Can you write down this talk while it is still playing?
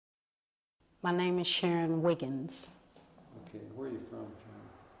My name is Sharon Wiggins. Okay, where are you from, Sharon?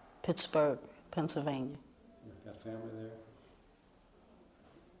 Pittsburgh, Pennsylvania. You've got family there?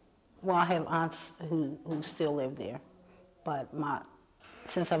 Well, I have aunts who still live there, but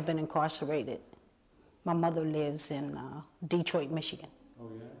since I've been incarcerated, my mother lives in Detroit, Michigan.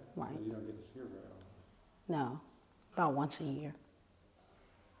 Oh, yeah? Right. So you don't get to see her very often? No, about once a year.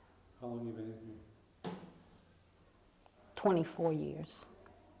 How long have you been in here? 24 years.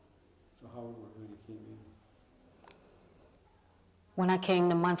 So how old were you when you came in? When I came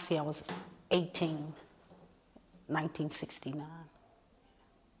to Muncy, I was 18, 1969.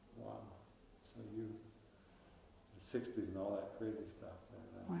 Wow. So you, the 60s and all that crazy stuff.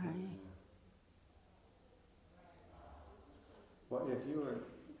 Right. Yeah. Well, if you were,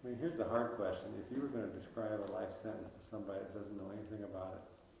 I mean, here's the hard question. If you were going to describe a life sentence to somebody that doesn't know anything about it,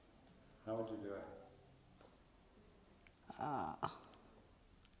 how would you do it?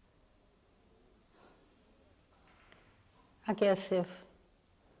 I guess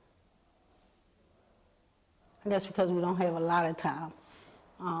because we don't have a lot of time,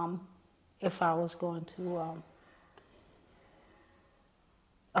 if I was going to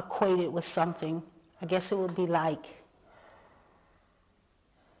equate it with something, I guess it would be like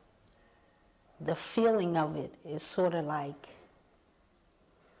the feeling of it is sort of like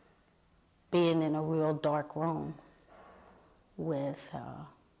being in a real dark room with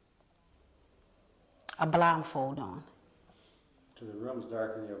a blindfold on. So the room's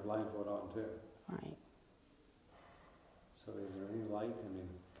dark and you have a blindfold on too? Right. So is there any light? I mean,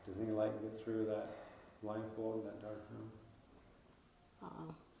 does any light get through that blindfold in that dark room?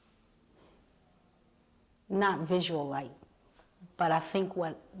 Not visual light, but I think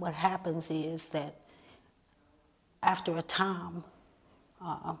what happens is that after a time,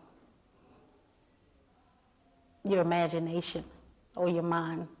 your imagination or your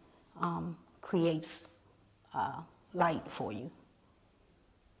mind creates light for you.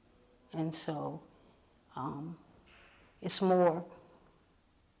 And so it's more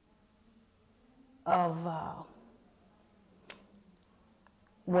of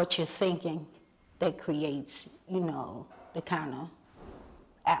what you're thinking that creates, the kind of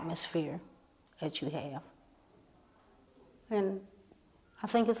atmosphere that you have. And I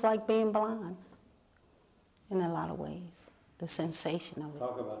think it's like being blind in a lot of ways, the sensation of it.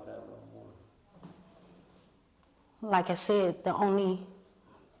 Talk about that a little more. Like I said,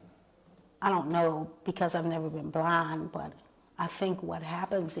 I don't know because I've never been blind, but I think what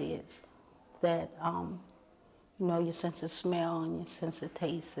happens is that, your sense of smell and your sense of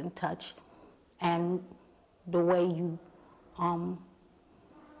taste and touch and the way you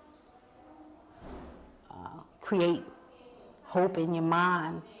create hope in your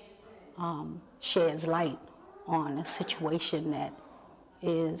mind sheds light on a situation that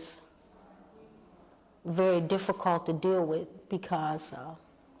is very difficult to deal with because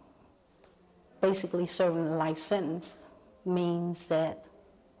basically serving a life sentence means that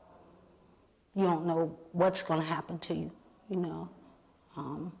you don't know what's going to happen to you,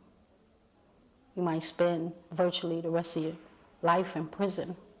 You might spend virtually the rest of your life in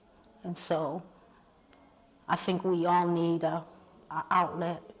prison. And so I think we all need an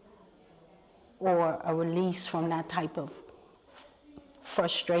outlet or a release from that type of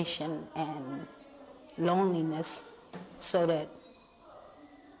frustration and loneliness so that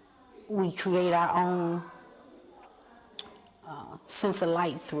we create our own sense of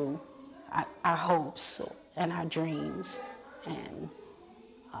light through our hopes and our dreams and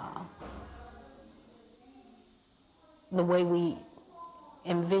the way we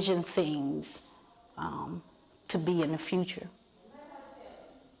envision things to be in the future.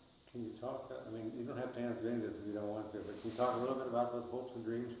 Can you talk, you don't have to answer any of this if you don't want to, but can you talk a little bit about those hopes and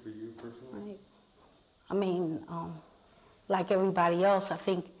dreams for you personally? Right. Like everybody else, I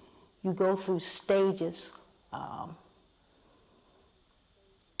think you go through stages.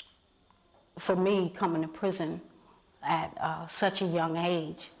 For me, coming to prison at such a young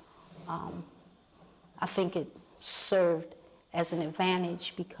age, I think it served as an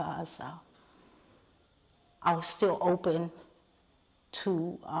advantage because I was still open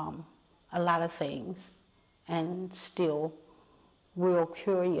to a lot of things and still real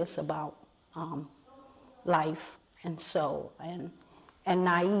curious about life and so and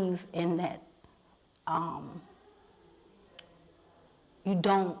naive in that you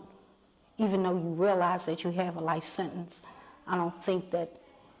don't, even though you realize that you have a life sentence, I don't think that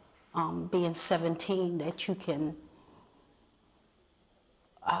being 17 that you can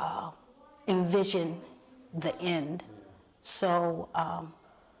envision the end. So,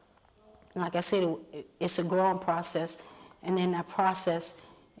 like I said, it's a growing process, and in that process,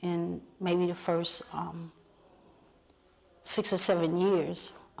 in maybe the first 6 or 7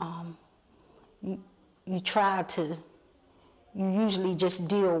 years, you usually just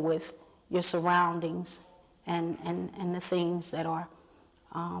deal with your surroundings and the things that are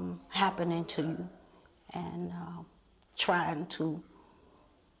happening to you, and trying to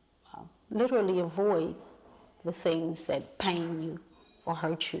literally avoid the things that pain you or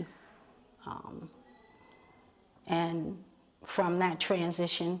hurt you. And from that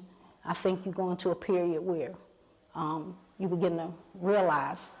transition, I think you go into a period where you begin to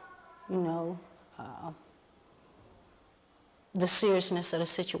realize, you know, the seriousness of the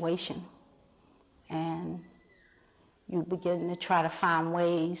situation, and you begin to try to find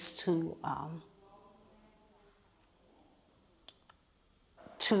ways to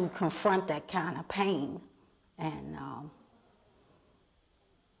confront that kind of pain, and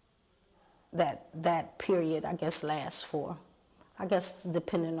that period, I guess, lasts for, I guess,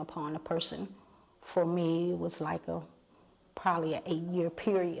 depending upon the person. For me, it was like probably an 8-year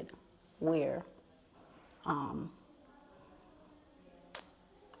period where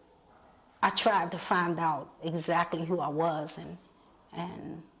I tried to find out exactly who I was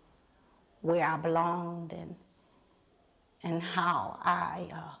and where I belonged and how I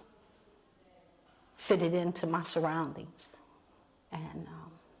fitted into my surroundings. And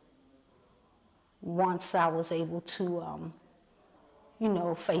once I was able to, you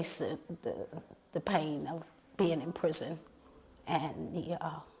know, face the pain of being in prison and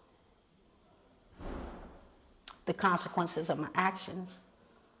the consequences of my actions,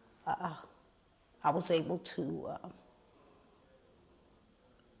 I was able to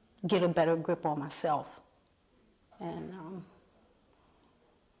get a better grip on myself. And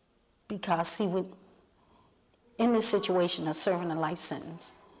because, see, in this situation of serving a life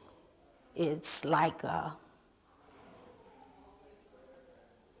sentence, it's like a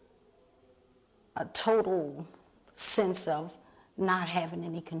total sense of not having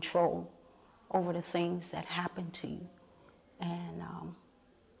any control over the things that happen to you. And,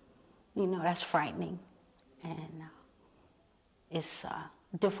 you know, that's frightening. And it's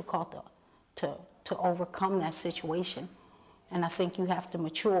difficult to overcome that situation. And I think you have to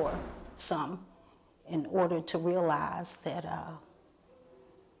mature some in order to realize that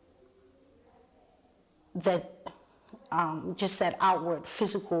just that outward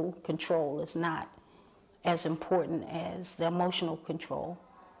physical control is not as important as the emotional control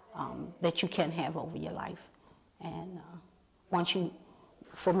that you can have over your life. And once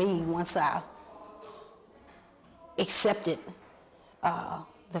I accepted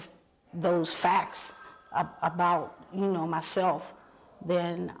those facts about, you know, myself,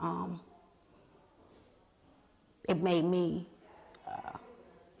 then it made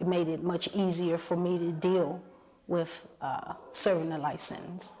it much easier for me to deal with serving a life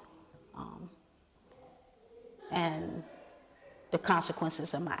sentence and the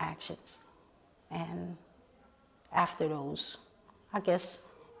consequences of my actions. And after those, I guess,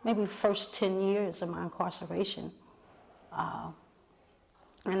 maybe first 10 years of my incarceration,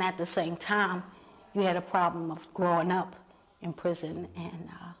 and at the same time, you had a problem of growing up in prison, and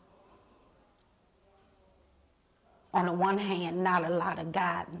on the one hand, not a lot of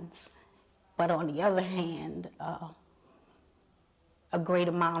guidance, but on the other hand, a great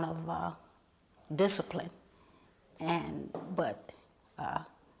amount of discipline. But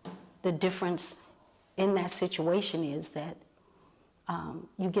the difference in that situation is that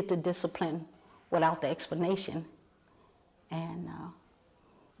you get the discipline without the explanation, and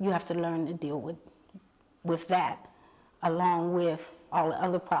you have to learn to deal with that, along with all the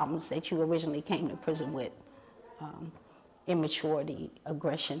other problems that you originally came to prison with, immaturity,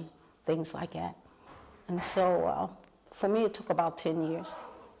 aggression, things like that. And so for me, it took about 10 years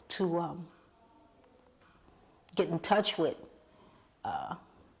to get in touch with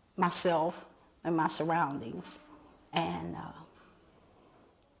myself and my surroundings, and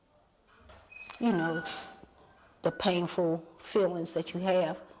you know, the painful feelings that you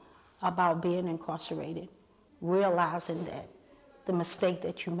have about being incarcerated, realizing that the mistake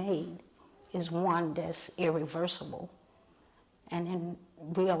that you made is one that's irreversible. And in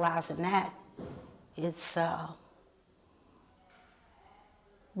realizing that, it's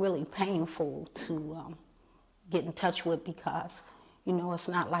really painful to get in touch with, because, you know, it's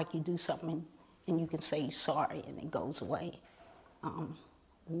not like you do something and you can say you're sorry and it goes away.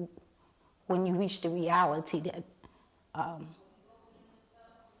 When you reach the reality that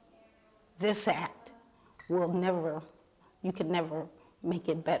this act you can never make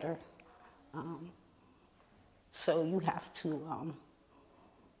it better. So you have to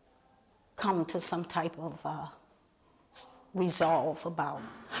come to some type of resolve about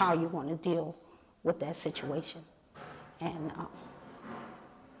how you want to deal with that situation. And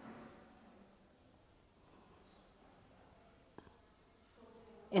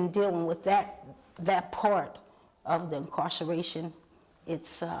in dealing with that part of the incarceration,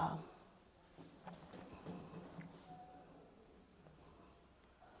 it's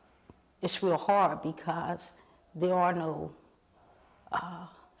real hard because there are no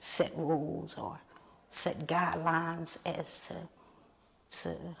set rules or set guidelines as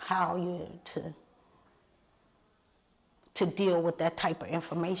to how you're to deal with that type of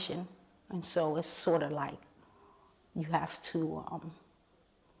information. And so it's sort of like you have to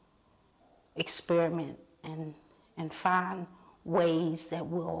experiment and find ways that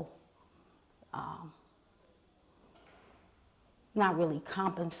will not really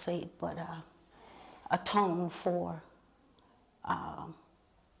compensate, but atone for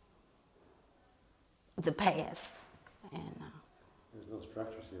the past. And there's no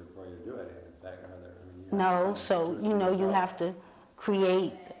structures here for you to do it. In fact, are there? I mean, no, so you have to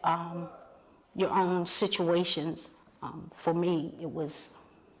create your own situations. For me, it was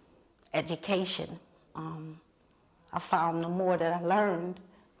education. I found the more that I learned,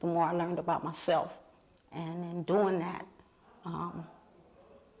 the more I learned about myself. And in doing that,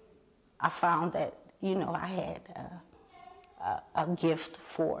 I found that, I had a gift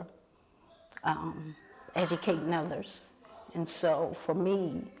for educating others. And so for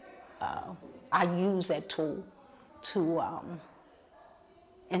me, I use that tool to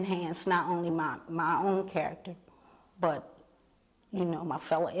enhance not only my own character, but my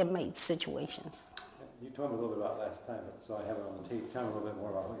fellow inmates' situations. You told me a little bit about last time, so I have it on the tape. Tell me a little bit more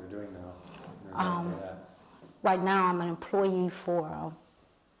about what you're doing now. Right now, I'm an employee for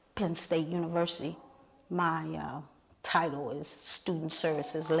Penn State University. My title is Student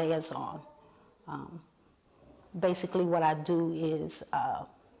Services Liaison. Basically, what I do is I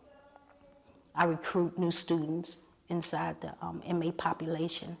recruit new students inside the inmate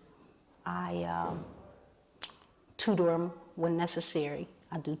population. I tutor them when necessary.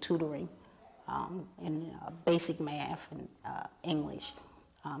 I do tutoring in basic math and English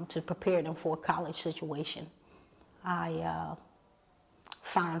to prepare them for a college situation. I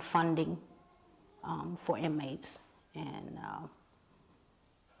find funding for inmates, and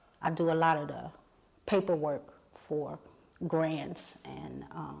I do a lot of the paperwork for grants, and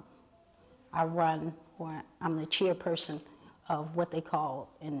I'm the chairperson of what they call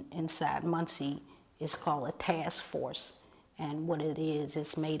inside Muncy is called a task force. And what it is,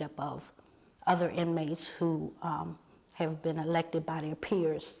 it's made up of other inmates who have been elected by their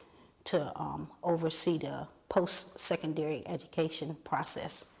peers to oversee the post-secondary education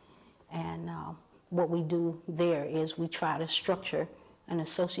process. And what we do there is we try to structure an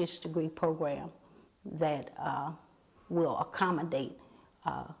associate's degree program that will accommodate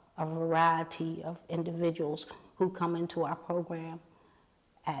a variety of individuals who come into our program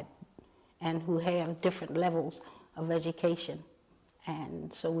and who have different levels of education.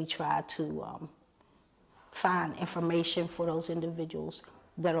 And so we try to find information for those individuals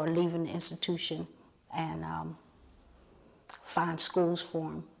that are leaving the institution and find schools for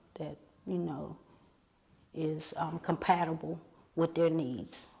them that, is compatible with their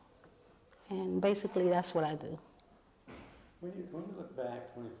needs. And basically that's what I do. When you look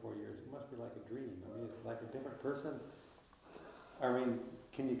back 24 years, it must be like a dream. I mean, is it like a different person? I mean,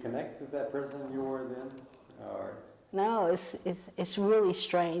 can you connect with that person you were then? Or? No, it's really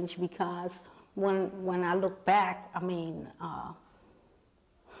strange because when I look back, I mean,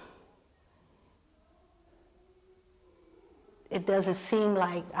 it doesn't seem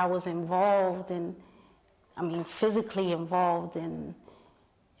like I was involved physically involved in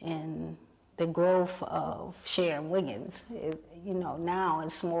the growth of Sharon Wiggins. Now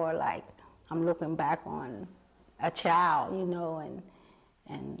it's more like I'm looking back on a child,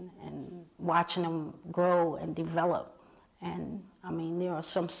 and watching them grow and develop. And I mean, there are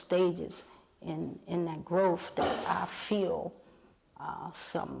some stages in that growth that I feel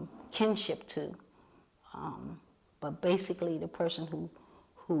some kinship to. But basically, the person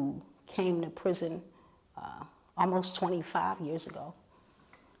who came to prison almost 25 years ago,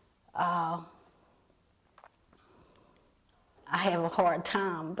 I have a hard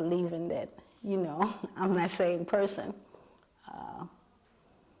time believing that, I'm that same person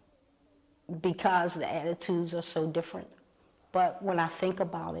because the attitudes are so different. But when I think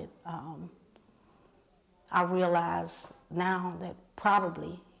about it, I realize now that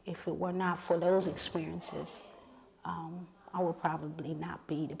probably if it were not for those experiences, I would probably not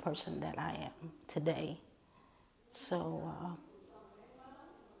be the person that I am today. So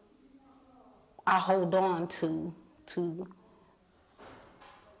I hold on to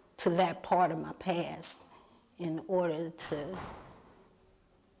to that part of my past in order to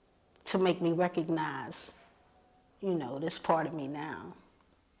make me recognize, you know, this part of me now.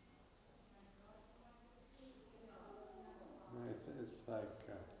 It's like,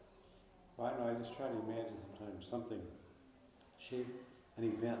 well, I know, I just try to imagine sometimes something, an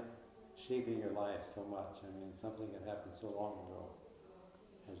event shaping your life so much. I mean, something that happened so long ago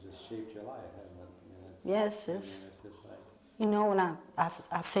has just shaped your life, hasn't it? I mean, Yes, it's just like, you know, when I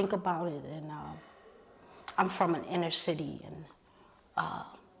think about it, and I'm from an inner city, and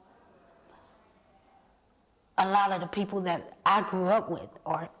a lot of the people that I grew up with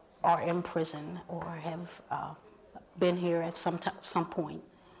are in prison or have been here at some point,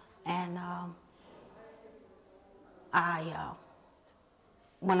 and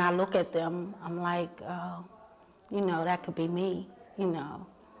when I look at them, I'm like, you know, that could be me, you know.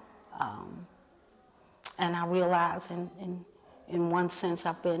 And I realize in one sense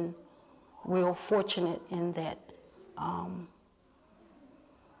I've been real fortunate in that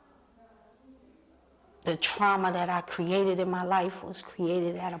the trauma that I created in my life was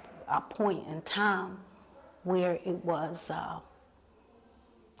created at a point in time where it was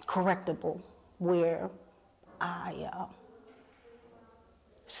correctable, where I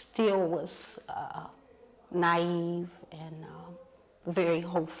still was naive and very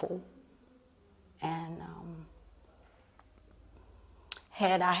hopeful. And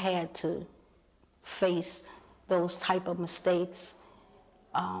had I had to face those type of mistakes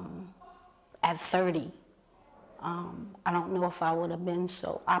at 30, I don't know if I would have been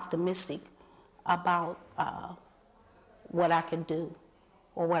so optimistic about what I could do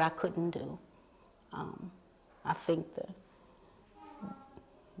or what I couldn't do. I think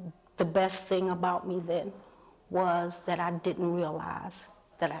the best thing about me then was that I didn't realize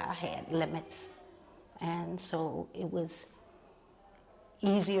that I had limits. And so it was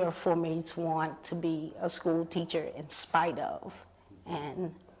easier for me to want to be a school teacher in spite of,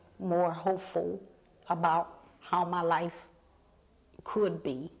 and more hopeful about how my life could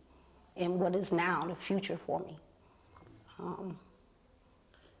be and what is now the future for me. Have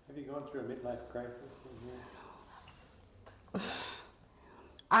you gone through a midlife crisis in here?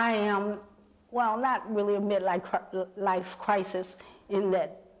 I am, well, not really a midlife crisis in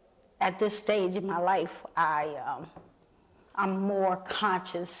that at this stage in my life, I'm more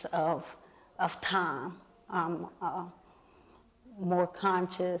conscious of time. I'm more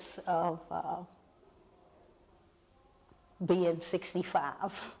conscious of being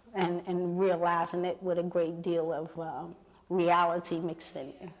 65 and realizing it with a great deal of reality mixed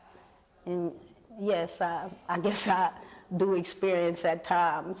in there. And yes, I guess I do experience at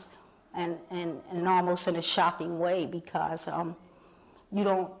times, and almost in a shocking way, because you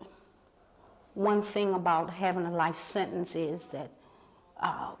don't, one thing about having a life sentence is that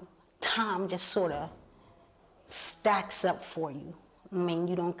time just sort of stacks up for you. I mean,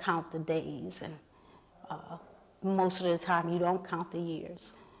 you don't count the days, and most of the time you don't count the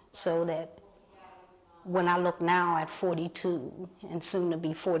years. So that when I look now at 42 and soon to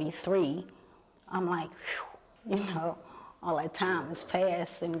be 43, I'm like, whew, you know, all that time has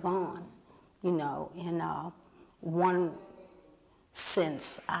passed and gone, you know. In one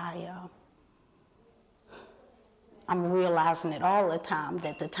sense, I'm realizing it all the time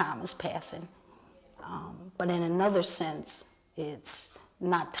that the time is passing. But in another sense, it's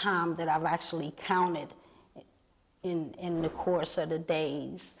not time that I've actually counted in the course of the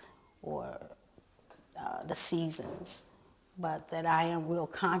days or the seasons, but that I am real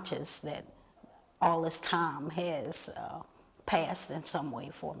conscious that all this time has passed in some way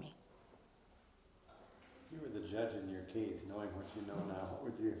for me. If you were the judge in your case, knowing what you know now,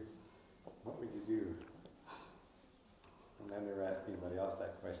 what would you do? And I never asked anybody else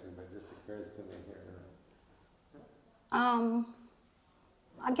that question, but it just occurs to me here.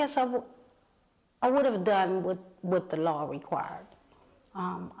 I guess I would have done what the law required.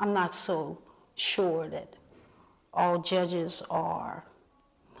 I'm not so sure that all judges are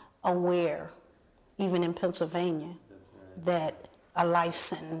aware, even in Pennsylvania, that a life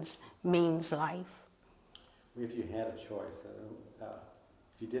sentence means life. If you had a choice, if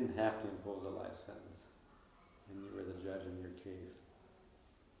you didn't have to impose a life sentence, and you were the judge in your case,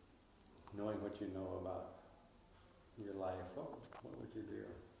 knowing what you know about your life, what would you do?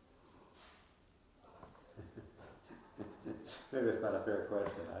 Maybe it's not a fair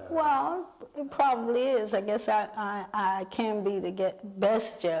question. Well, it probably is. I guess I can be the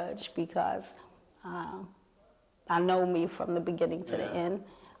best judge because I know me from the beginning to the end.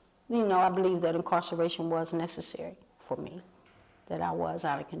 You know, I believe that incarceration was necessary for me, that I was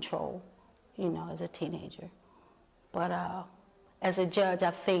out of control, you know, as a teenager. But as a judge,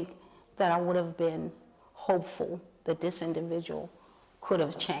 I think that I would have been hopeful that this individual could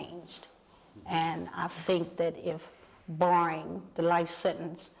have changed. And I think that if, barring the life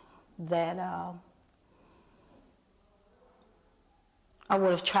sentence, that I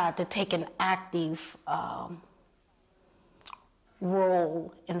would have tried to take an active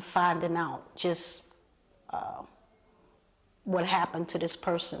role in finding out just what happened to this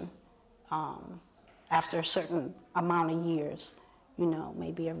person after a certain amount of years, you know,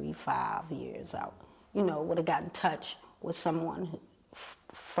 maybe every 5 years out, you know, would have got in touch with someone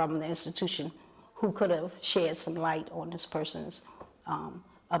from the institution who could have shed some light on this person's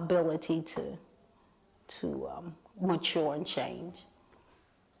ability to mature and change,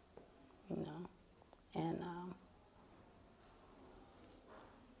 you know. And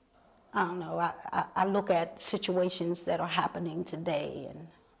I don't know, I look at situations that are happening today, and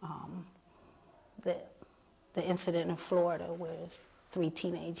the incident in Florida where there's 3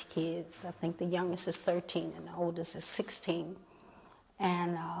 teenage kids. I think the youngest is 13 and the oldest is 16.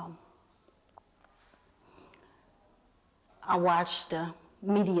 And I watched the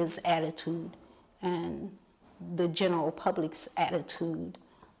media's attitude and the general public's attitude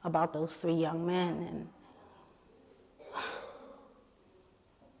about those 3 young men, and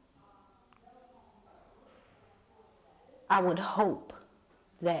I would hope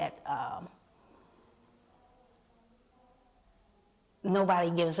that nobody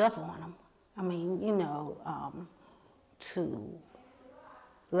gives up on them. I mean, you know, to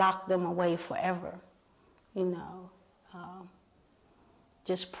lock them away forever, you know,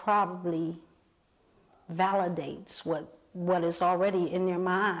 just probably validates what is already in their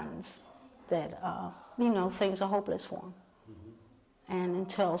minds, that, you know, things are hopeless for them. Mm-hmm. And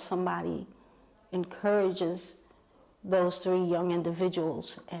until somebody encourages those 3 young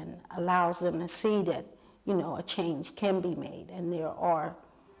individuals and allows them to see that, you know, a change can be made, and there are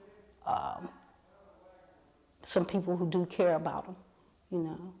some people who do care about them, you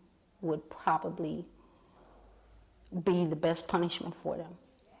know, would probably be the best punishment for them,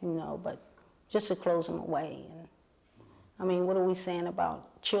 you know, but just to close them away. And I mean, what are we saying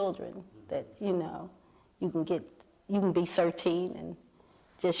about children, that, you know, you can be 13 and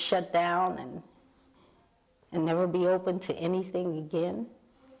just shut down and never be open to anything again,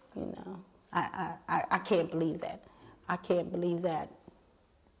 you know? I can't believe that. I can't believe that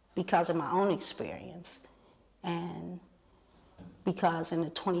because of my own experience, and because in the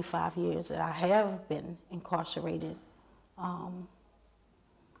 25 years that I have been incarcerated, I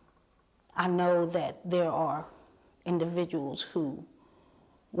know that there are individuals who,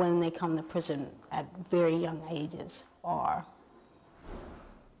 when they come to prison at very young ages, are,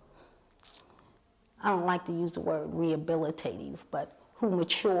 I don't like to use the word rehabilitative, but who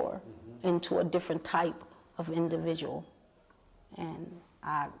mature into a different type of individual. And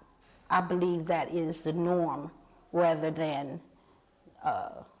I believe that is the norm, rather than,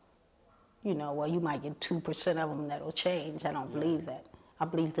 you know, well, you might get 2% of them that'll change. I don't believe that. I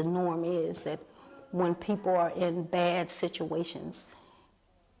believe the norm is that when people are in bad situations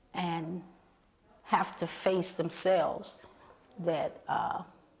and have to face themselves, that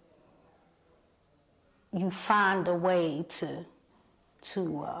you find a way to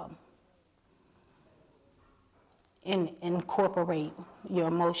incorporate your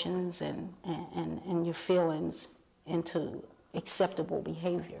emotions and your feelings into acceptable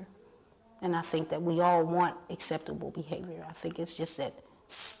behavior. And I think that we all want acceptable behavior. I think it's just that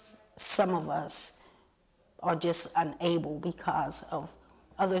some of us are just unable, because of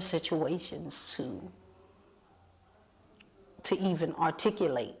other situations, to even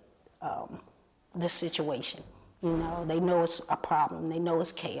articulate the situation. You know, they know it's a problem, they know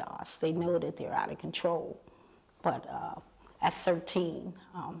it's chaos, they know that they're out of control. But at 13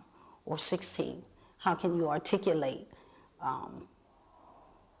 or 16, how can you articulate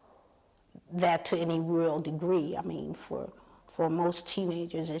that to any real degree? I mean, for most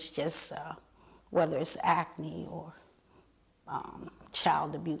teenagers, it's just, whether it's acne or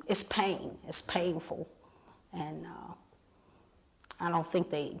child abuse, it's pain, it's painful. And I don't think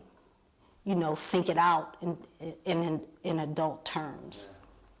they, you know, think it out in adult terms.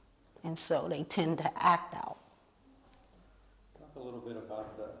 And so they tend to act out. Talk a little bit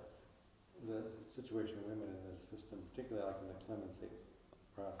about the situation of women in this system, particularly like in the clemency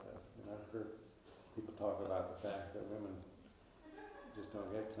process. And I've heard people talk about the fact that women just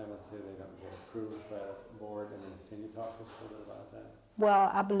don't get clemency, they don't get approved by the board. I mean, can you talk to us a little bit about that?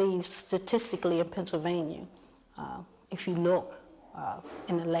 Well, I believe statistically in Pennsylvania, if you look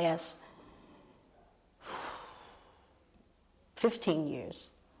in the last 15 years,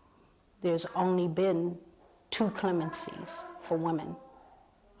 there's only been 2 clemencies for women,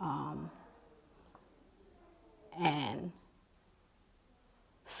 and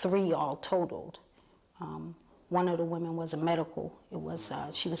 3 all totaled. One of the women was a medical. It was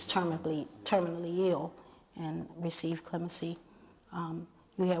she was terminally ill and received clemency.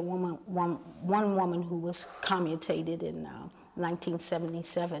 You had one woman who was commutated in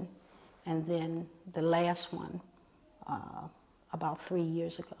 1977, and then the last one about 3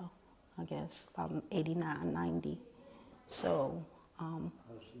 years ago, I guess, about 89, 90. So. How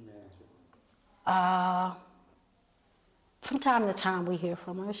does she manage it? From time to time we hear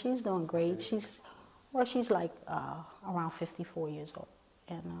from her. She's doing great. She's like around 54 years old,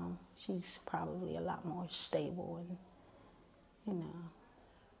 and she's probably a lot more stable, and you know.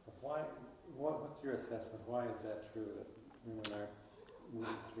 What's your assessment? Why is that true that women are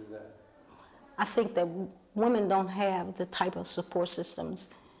moving through that? I think that women don't have the type of support systems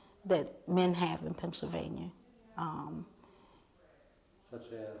that men have in Pennsylvania. Such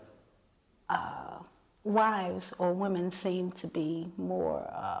as? Wives or women seem to be more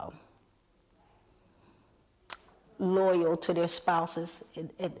loyal to their spouses,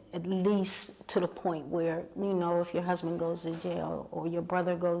 at least to the point where, you know, if your husband goes to jail or your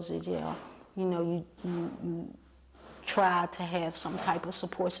brother goes to jail, you know, you try to have some type of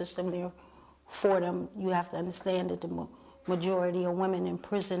support system there for them. You have to understand that the majority of women in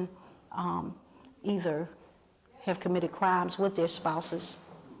prison either have committed crimes with their spouses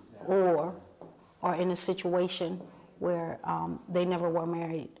or are in a situation where they never were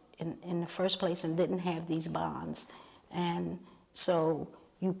married in the first place and didn't have these bonds. And so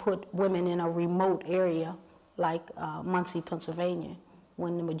you put women in a remote area like Muncy, Pennsylvania,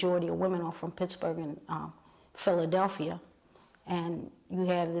 when the majority of women are from Pittsburgh and Philadelphia, and you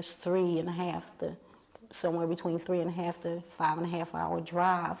have this 3.5 somewhere between 3.5 to 5.5 hour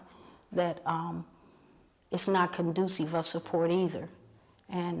drive that it's not conducive of support either.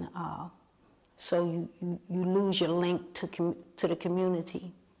 And so you lose your link to the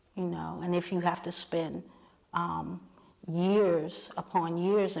community, you know, and if you have to spend years upon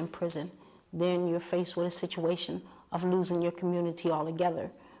years in prison, then you're faced with a situation of losing your community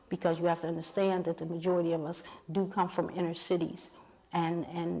altogether, because you have to understand that the majority of us do come from inner cities, and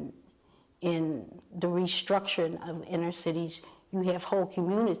in the restructuring of inner cities, you have whole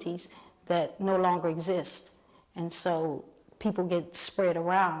communities that no longer exist, and so people get spread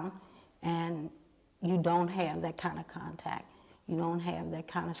around, and you don't have that kind of contact. You don't have that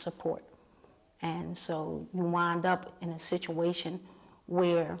kind of support. And so you wind up in a situation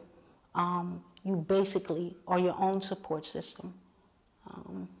where you basically are your own support system.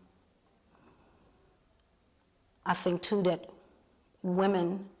 I think too that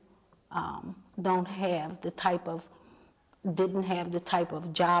women didn't have the type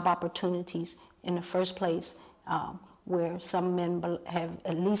of job opportunities in the first place, where some men have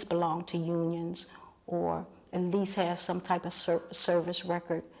at least belonged to unions or at least have some type of service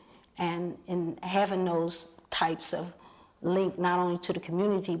record, and in having those types of link not only to the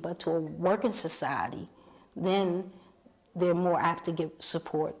community but to a working society, then they're more apt to get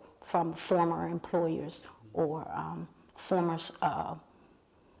support from former employers or former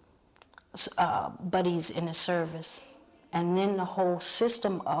buddies in the service. And then the whole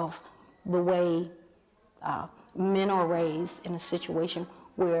system of the way men are raised in a situation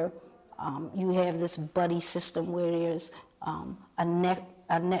where you have this buddy system where there's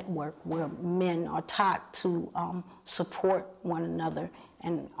a network where men are taught to support one another.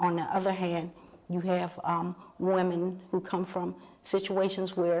 And on the other hand, you have women who come from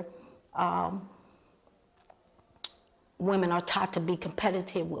situations where women are taught to be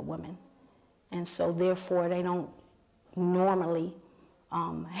competitive with women. And so therefore they don't normally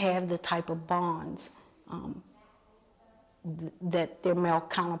have the type of bonds that their male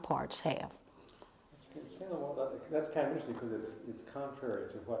counterparts have. That's kind of interesting, because it's contrary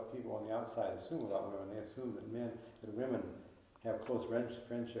to what people on the outside assume about women. They assume that women have close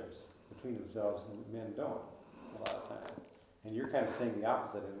friendships between themselves and men don't a lot of times. And you're kind of saying the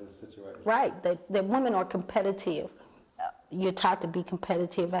opposite in this situation. Right, that women are competitive. You're taught to be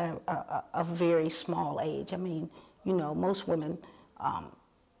competitive at a very small age. I mean, you know, most women,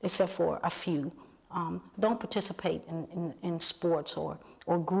 except for a few, don't participate in sports or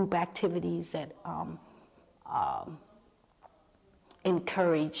group activities that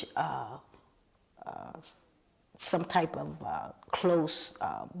encourage some type of close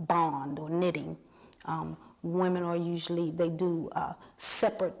bond or knitting. Women are usually, they do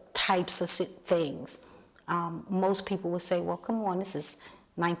separate types of things. Most people would say, well, come on, this is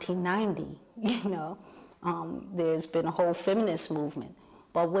 1990, you know. There's been a whole feminist movement.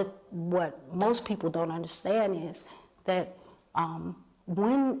 But what most people don't understand is that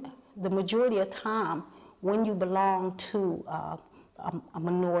when the majority of time, when you belong to a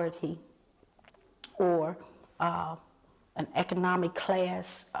minority or an economic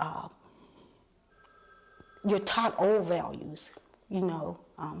class, you're taught old values. You know,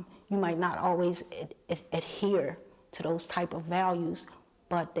 you might not always adhere to those type of values,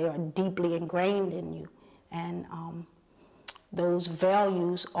 but they are deeply ingrained in you. And those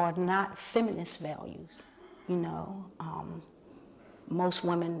values are not feminist values. You know, most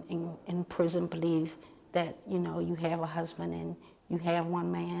women in prison believe that, you know, you have a husband and you have one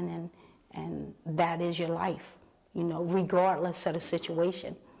man and that is your life, you know, regardless of the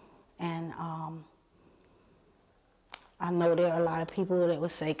situation. And I know there are a lot of people that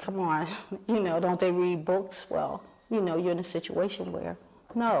would say, come on, you know, don't they read books? Well, you know, you're in a situation where,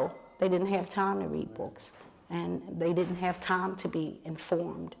 no, they didn't have time to read books, and they didn't have time to be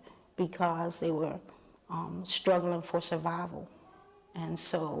informed because they were struggling for survival. And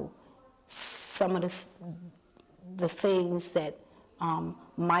so some of the things that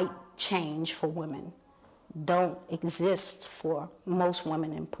might change for women don't exist for most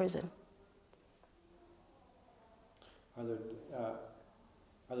women in prison.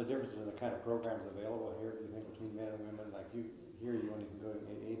 Are there differences in the kind of programs available here, do you think, between men and women? Like here you only can go to an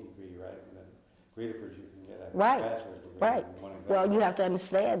AA degree, right? And then Greaterford you can get a bachelor's degree. Right. Well, you have to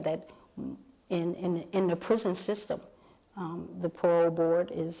understand that in the prison system, the parole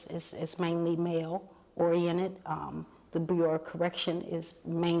board is mainly male-oriented. The Bureau of Correction is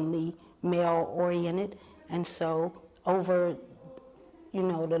mainly male-oriented. And so over, you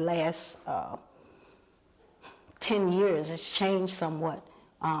know, the last 10 years, it's changed somewhat.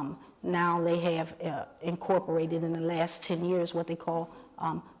 Now they have incorporated in the last 10 years what they call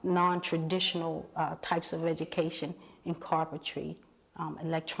non-traditional types of education in carpentry,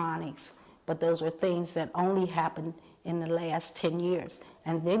 electronics, but those were things that only happened in the last 10 years.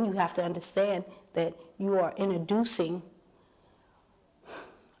 And then you have to understand that you are introducing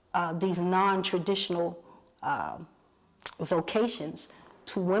these non-traditional vocations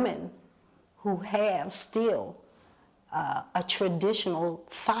to women who have still a traditional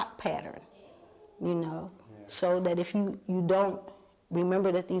thought pattern, you know, so that if you don't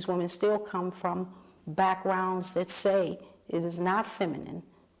remember that these women still come from backgrounds that say it is not feminine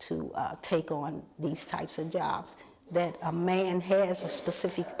to take on these types of jobs, that a man has a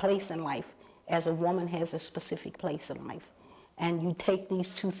specific place in life as a woman has a specific place in life. And you take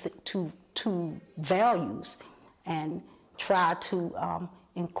these two values and try to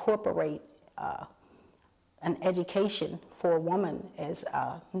incorporate an education for a woman as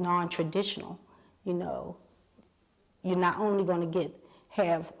non-traditional, you know, you're not only going to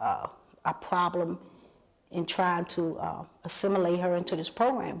have a problem in trying to assimilate her into this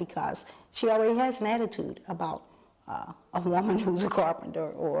program because she already has an attitude about a woman who's a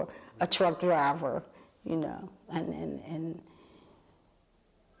carpenter or a truck driver, you know, and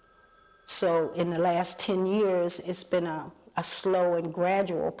so in the last 10 years, it's been a slow and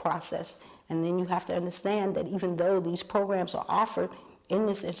gradual process. And then you have to understand that even though these programs are offered in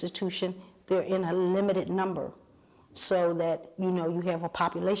this institution, they're in a limited number. So that, you know, you have a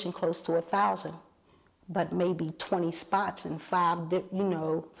population close to 1,000, but maybe 20 spots in 5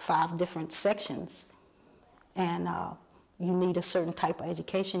 different sections. And you need a certain type of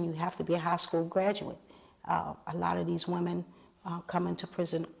education. You have to be a high school graduate. A lot of these women coming to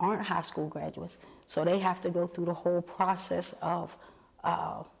prison aren't high school graduates. So they have to go through the whole process of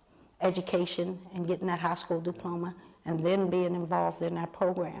education and getting that high school diploma and then being involved in that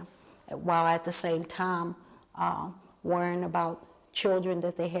program, while at the same time worrying about children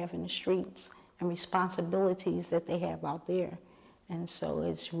that they have in the streets and responsibilities that they have out there. And so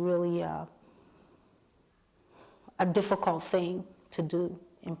it's really a difficult thing to do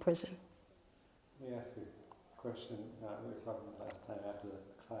in prison. Let me ask you a question. We were talking last time after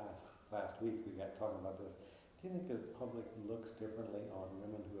the class, last week we got talking about this. Do you think the public looks differently on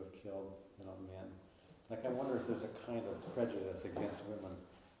women who have killed than on men? Like, I wonder if there's a kind of prejudice against women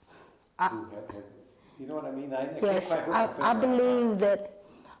who have, you know what I mean? Yes, I believe that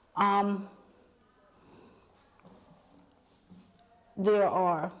there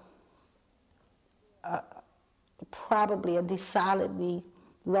are probably a decidedly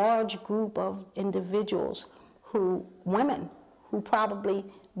large group of individuals women who probably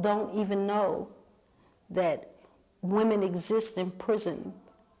don't even know that women exist in prison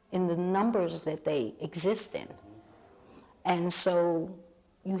in the numbers that they exist in. And so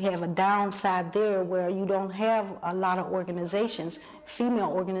you have a downside there where you don't have a lot of organizations, female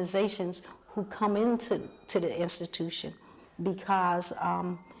organizations, who come into the institution. because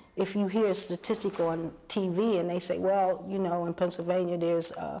if you hear a statistic on TV and they say, well, you know, in Pennsylvania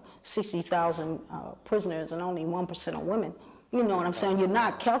there's 60,000 prisoners and only 1% are women, you know what I'm saying? You're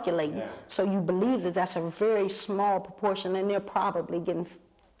not calculating. Yeah. So you believe that that's a very small proportion, and they're probably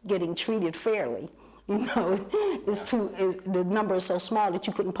getting treated fairly. You know, the number is so small that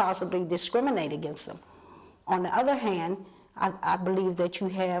you couldn't possibly discriminate against them. On the other hand, I believe that you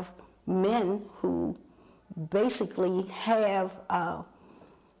have men who basically have a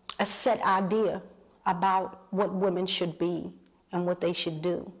set idea about what women should be and what they should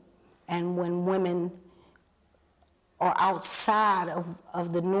do. And when women are outside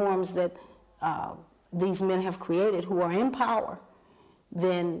of the norms that these men have created, who are in power,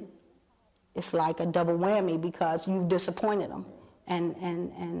 then it's like a double whammy, because you've disappointed them. And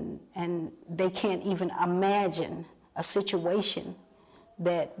they can't even imagine a situation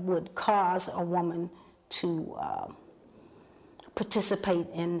that would cause a woman to participate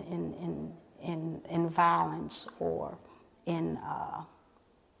in violence or in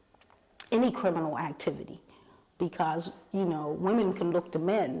any criminal activity. Because, you know, women can look to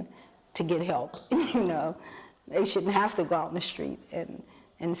men to get help. You know, they shouldn't have to go out in the street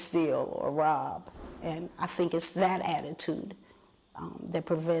and steal or rob. And I think it's that attitude that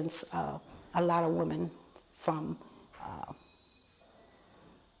prevents a lot of women from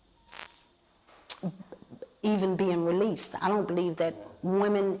even being released. I don't believe that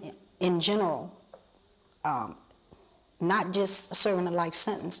women in general, not just serving a life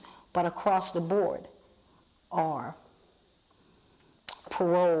sentence, but across the board, are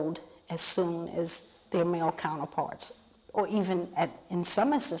paroled as soon as their male counterparts, or even in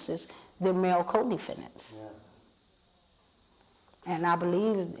some instances, their male co-defendants. Yeah. And I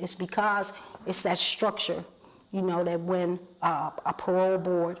believe it's because it's that structure, you know, that when a parole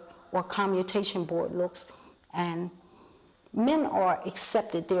board or commutation board looks, and men are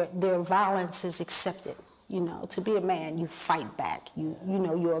accepted, their violence is accepted. You know, to be a man, you fight back. You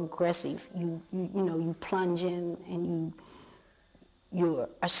know, you're aggressive. You know, you plunge in, and you're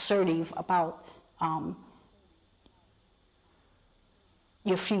assertive about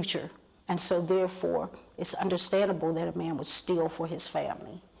your future. And so therefore, it's understandable that a man would steal for his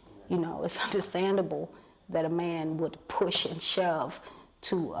family. You know, it's understandable that a man would push and shove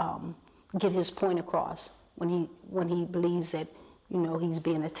to get his point across when he believes that, you know, he's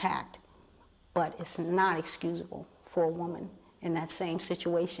being attacked. But it's not excusable for a woman in that same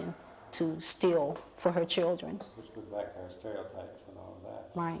situation to steal for her children. Which goes back to our stereotypes and all of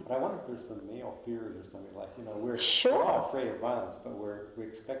that. Right. But I wonder if there's some male fears or something, like, you know, we're Sure. all afraid of violence, but we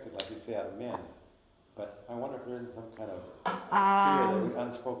expect it, like you say, out of men. But I wonder if there's some kind of fear,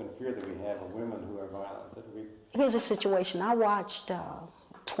 unspoken fear that we have of women who are violent. That we... Here's a situation. I watched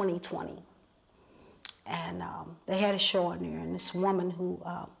 2020, and they had a show on there, and this woman who,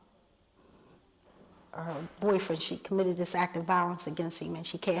 her boyfriend, she committed this act of violence against him, and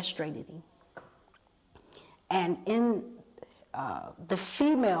she castrated him. And in the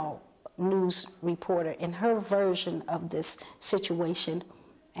female news reporter, in her version of this situation,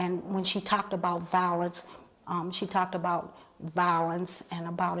 and when she talked about violence, she talked about violence and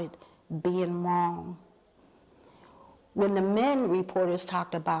about it being wrong. When the men reporters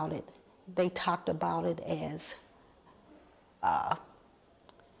talked about it, they talked about it as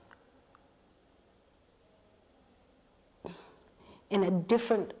in a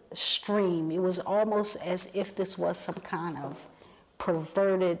different stream. It was almost as if this was some kind of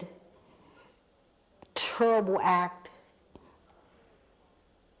perverted, terrible act.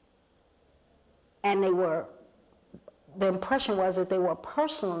 And the impression was that they were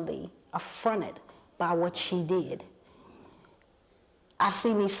personally affronted by what she did. I've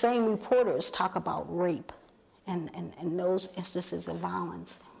seen these same reporters talk about rape and those instances of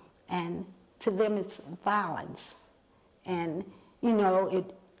violence. And to them, it's violence. And, you know,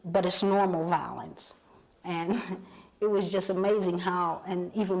 but it's normal violence. And it was just amazing how,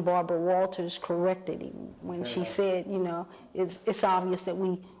 and even Barbara Walters corrected him when she said, you know, it's obvious that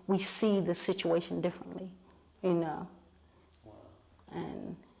we see the situation differently, you know. Wow.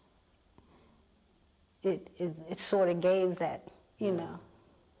 And it sort of gave that, you know.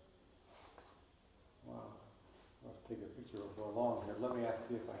 Wow. I'll take a picture before long here. Let me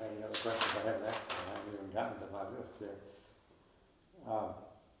see if I have any other questions. I haven't asked them. I haven't even gotten to my list here. Well,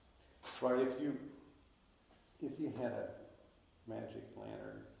 if you had a magic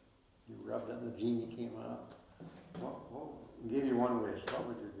lantern, you rubbed it and the genie came out, give you one wish, what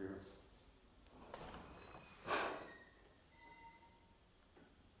would you do?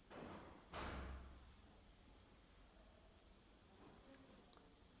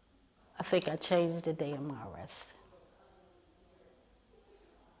 I think I changed the day of my arrest.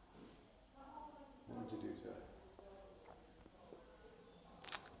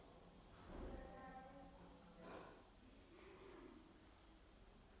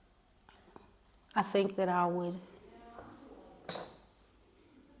 I think that I would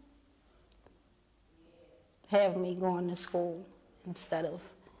have me going to school instead of,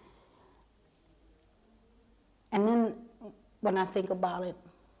 and then when I think about it,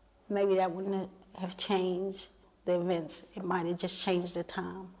 maybe that wouldn't have changed the events. It might have just changed the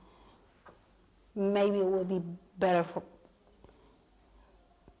time. Maybe it would be better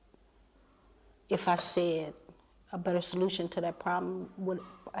if I said a better solution to that problem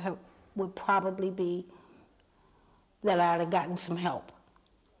would probably be that I'd have gotten some help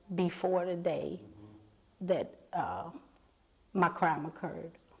before the day that my crime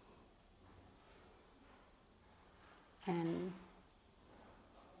occurred. And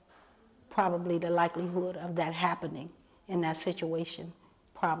probably the likelihood of that happening in that situation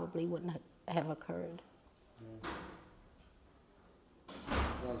probably wouldn't have occurred.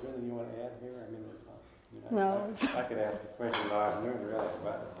 Well, is there anything you want to add here? I mean, No. I could ask a question about it, really,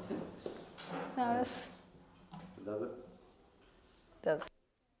 but No, that's, does it? doesn't.